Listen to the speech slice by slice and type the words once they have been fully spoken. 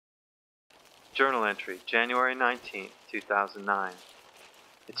Journal entry, January 19th, 2009.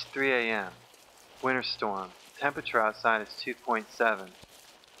 It's 3 a.m. Winter storm. Temperature outside is 2.7.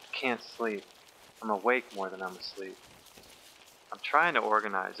 Can't sleep. I'm awake more than I'm asleep. I'm trying to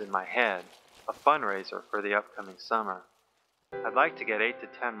organize in my head a fundraiser for the upcoming summer. I'd like to get 8 to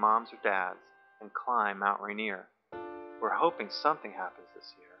 10 moms or dads and climb Mount Rainier. We're hoping something happens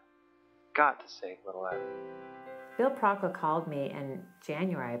this year. Got to save little Evan. Bill Procco called me in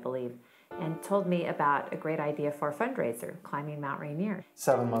January, I believe, and told me about a great idea for a fundraiser, climbing Mount Rainier.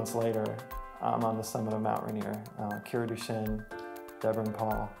 7 months later, I'm on the summit of Mount Rainier. Kira Duchenne, Deborah and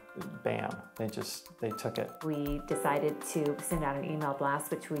Paul, bam, they took it. We decided to send out an email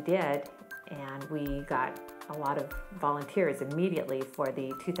blast, which we did, and we got a lot of volunteers immediately for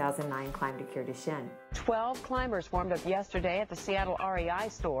the 2009 climb to Kira Duchenne. 12 climbers formed up yesterday at the Seattle REI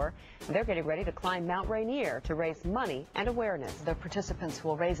store. They're getting ready to climb Mount Rainier to raise money and awareness. The participants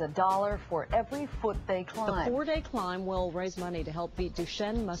will raise $1 for every foot they climb. The 4-day climb will raise money to help beat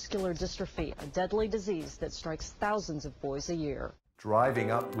Duchenne Muscular Dystrophy, a deadly disease that strikes thousands of boys a year.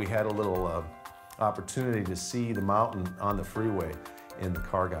 Driving up, we had a little opportunity to see the mountain on the freeway, and the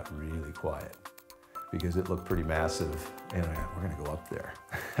car got really quiet because it looked pretty massive, and we're gonna go up there.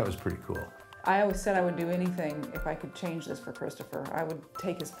 That was pretty cool. I always said I would do anything if I could change this for Christopher. I would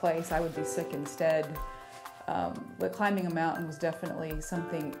take his place, I would be sick instead. But climbing a mountain was definitely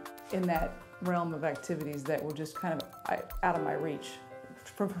something in that realm of activities that were just kind of out of my reach.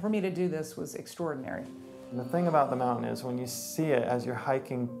 For me to do this was extraordinary. And the thing about the mountain is when you see it as you're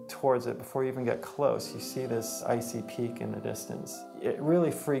hiking towards it, before you even get close, you see this icy peak in the distance. It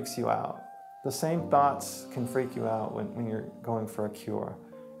really freaks you out. The same thoughts can freak you out when you're going for a cure.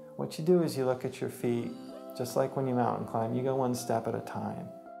 What you do is you look at your feet, just like when you mountain climb, you go one step at a time.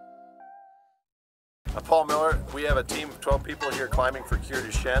 I'm Paul Miller. We have a team of 12 people here climbing for Kira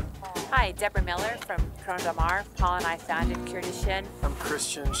Duchenne. Hi, Deborah Miller from Corona Del Mar. Paul and I founded Kira Duchenne. I'm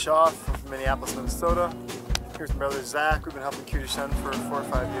Christian Schaff from Minneapolis, Minnesota. Here's my brother Zach. We've been helping Kira Duchenne for 4 or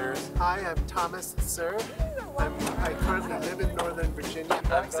 5 years. Hi, I'm Thomas Sir. I currently live in Northern Virginia.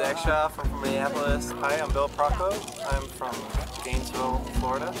 I'm Zach Schaff from Minneapolis. Hi, I'm Bill Procco. I'm from Gainesville,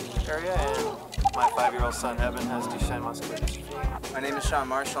 Florida area, and my 5-year-old son Evan has Duchenne Muscular Dystrophy. My name is Sean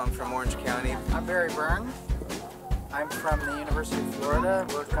Marshall. I'm from Orange County. I'm Barry Byrne. I'm from the University of Florida.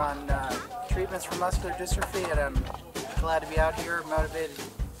 Work on treatments for muscular dystrophy, and I'm glad to be out here, motivated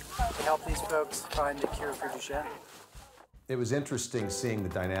to help these folks find a cure for Duchenne. It was interesting seeing the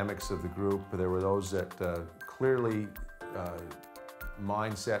dynamics of the group. There were those that clearly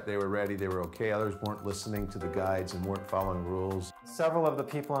mindset, they were ready, they were okay. Others weren't listening to the guides and weren't following rules. Several of the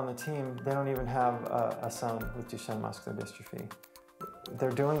people on the team, they don't even have a son with Duchenne muscular dystrophy.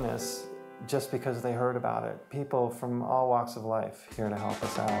 They're doing this just because they heard about it. People from all walks of life here to help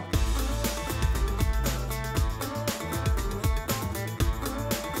us out.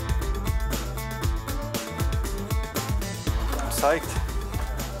 I'm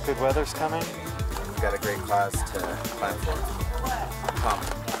psyched. Good weather's coming. We've got a great class to climb for. Come.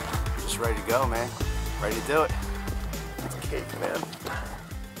 Just ready to go, man. Ready to do it. It's cake, man.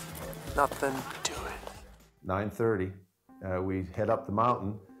 Nothing. Do it. 9:30, we head up the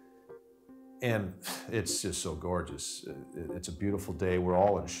mountain, and it's just so gorgeous. It's a beautiful day. We're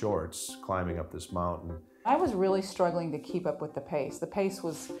all in shorts climbing up this mountain. I was really struggling to keep up with the pace. The pace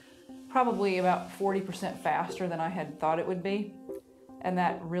was probably about 40% faster than I had thought it would be, and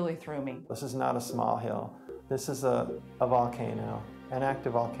that really threw me. This is not a small hill. This is a volcano, an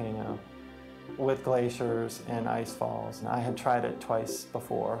active volcano with glaciers and ice falls. And I had tried it twice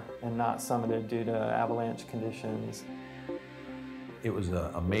before and not summited due to avalanche conditions. It was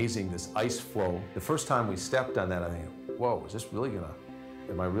amazing, this ice flow. The first time we stepped on that, I think, whoa, is this really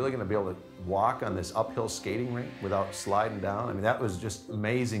am I really gonna be able to walk on this uphill skating rink without sliding down? I mean, that was just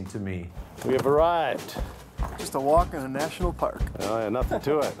amazing to me. We have arrived. Just a walk in a national park. Oh, yeah, nothing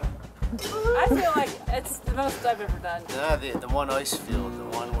to it. I feel like it's the most I've ever done. Yeah, the one ice field,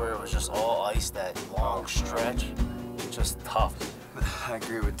 the one where it was just all ice, that long stretch, just tough. I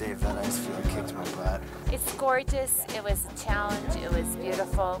agree with Dave, that ice field kicked my butt. It's gorgeous, it was a challenge, it was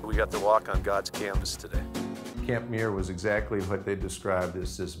beautiful. We got to walk on God's canvas today. Camp Muir was exactly what they described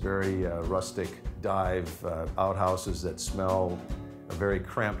as this very rustic dive, outhouses that smell a very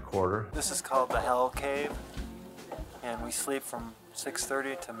cramped quarter. This is called the Hell Cave, and we sleep from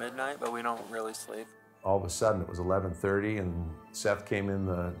 6:30 to midnight, but we don't really sleep. All of a sudden, it was 11:30, and Seth came in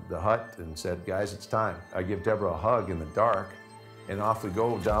the hut and said, guys, it's time. I give Deborah a hug in the dark, and off we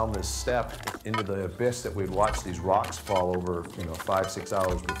go down this step into the abyss that we'd watched these rocks fall over, 5-6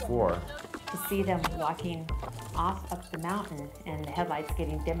 hours before. To see them walking off up the mountain and the headlights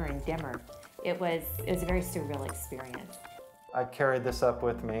getting dimmer and dimmer, It was a very surreal experience. I carried this up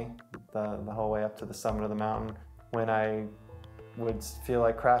with me the whole way up to the summit of the mountain. When I would feel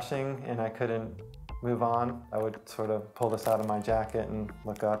like crashing and I couldn't move on, I would sort of pull this out of my jacket and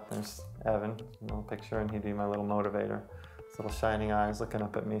look up. There's Evan, picture, and he'd be my little motivator. His little shining eyes looking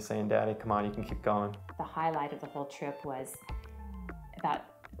up at me saying, "Daddy, come on, you can keep going." The highlight of the whole trip was about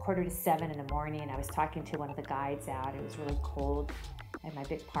 6:45 in the morning. I was talking to one of the guides out. It was really cold. I had my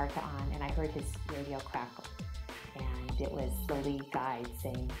big parka on, and I heard his radio crackle. And it was the lead guide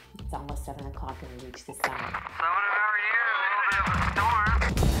saying, "It's almost 7 o'clock and we reached the summit." Summit of Rainier, a little bit of a storm.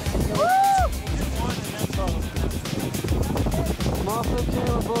 Woo! Come off the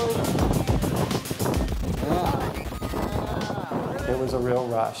camera, boys. It was a real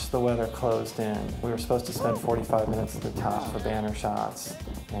rush. The weather closed in. We were supposed to spend 45 minutes at the top for banner shots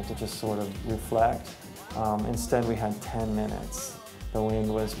and to just sort of reflect. Instead, we had 10 minutes. The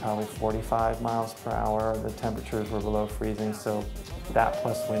wind was probably 45 miles per hour. The temperatures were below freezing, so that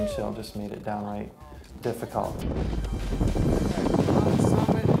plus wind chill just made it downright difficult.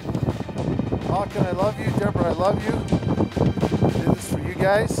 Hawken, I love you. Deborah, I love you. I did this for you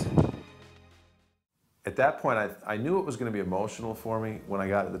guys. At that point, I knew it was going to be emotional for me when I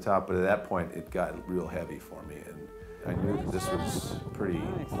got to the top, but at that point, it got real heavy for me. And I knew that this was pretty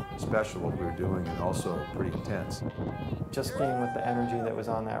special, what we were doing, and also pretty intense. Just being with the energy that was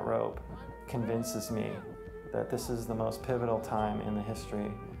on that rope convinces me that this is the most pivotal time in the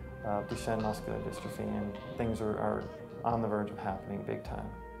history of Duchenne Muscular Dystrophy, and things are on the verge of happening big time.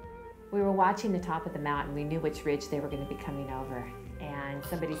 We were watching the top of the mountain. We knew which ridge they were going to be coming over. And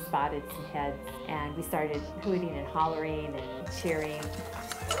somebody spotted some heads, and we started hooting and hollering and cheering.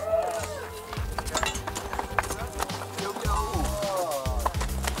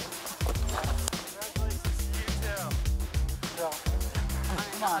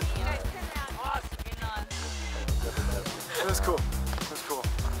 It was cool. It was cool.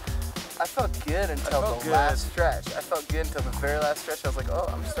 I felt good until last stretch. I felt good until the very last stretch. I was like, oh,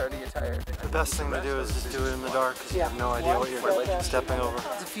 I'm starting to get tired. The best thing to do is just do it in the dark, because you have no idea what you're stepping over.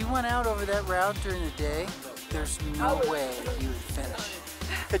 If you went out over that route during the day, there's no way you would finish.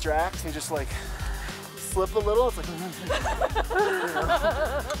 Hit your axe and you just like slip a little. It's like,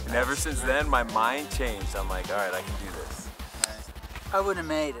 And ever since then, my mind changed. I'm like, all right, I can do this. I wouldn't have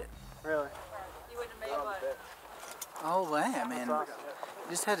made it. really? You wouldn't have made what? Oh, I mean, you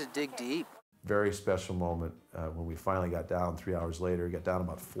just had to dig deep. Very special moment when we finally got down 3 hours later. We got down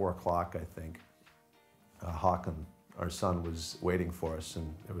about 4 o'clock, I think. Hawken, our son, was waiting for us,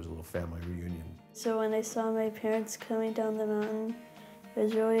 and there was a little family reunion. So when I saw my parents coming down the mountain, I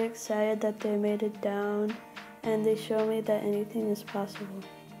was really excited that they made it down, and they showed me that anything is possible.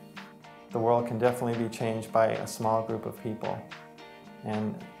 The world can definitely be changed by a small group of people,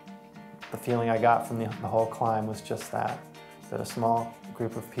 and the feeling I got from the whole climb was just that a small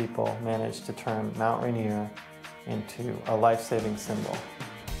group of people managed to turn Mount Rainier into a life-saving symbol.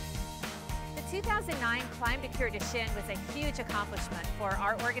 The 2009 Climb to Cure Duchenne was a huge accomplishment for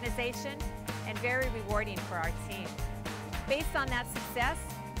our organization and very rewarding for our team. Based on that success,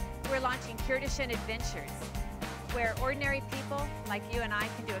 we're launching Cure Duchenne Adventures, where ordinary people like you and I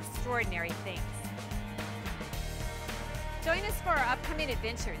can do extraordinary things. Join us for our upcoming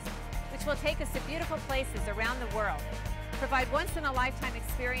adventures, which will take us to beautiful places around the world, provide once-in-a-lifetime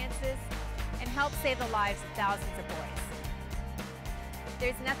experiences, and help save the lives of thousands of boys.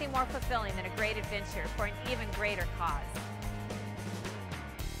 There's nothing more fulfilling than a great adventure for an even greater cause.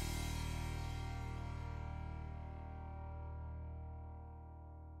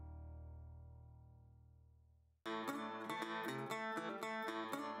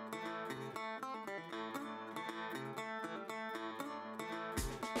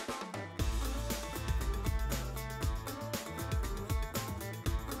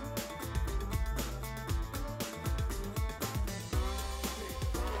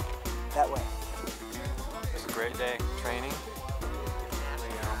 That way. It was a great day training. We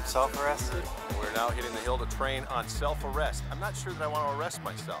self-arrested. We're now hitting the hill to train on self-arrest. I'm not sure that I want to arrest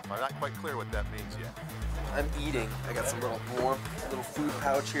myself. I'm not quite clear what that means yet. I'm eating. I got some little warm, little food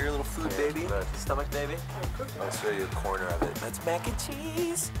pouch here, little food baby. Stomach baby. I'll show you a corner of it. That's mac and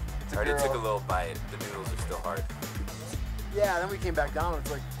cheese. I already took a little bite. The noodles are still hard. Yeah, then we came back down and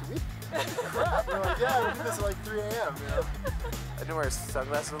it's like, did we? Crap. We're like, yeah, we did this at like 3 a.m., you know? I didn't wear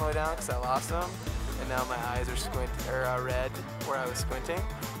sunglasses on the way down because I lost them, and now my eyes are red where I was squinting.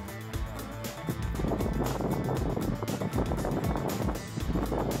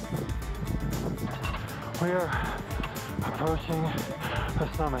 We are approaching the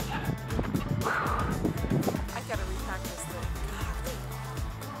summit. I gotta repack this thing.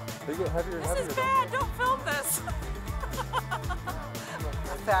 They get heavier and heavier. This is bad. Don't film this.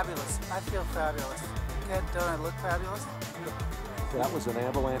 Fabulous. I feel fabulous. Don't I look fabulous? That was an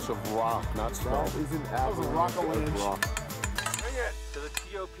avalanche of rock, not snow. That was a rock avalanche. Bring it to the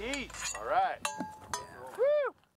TOP. All right.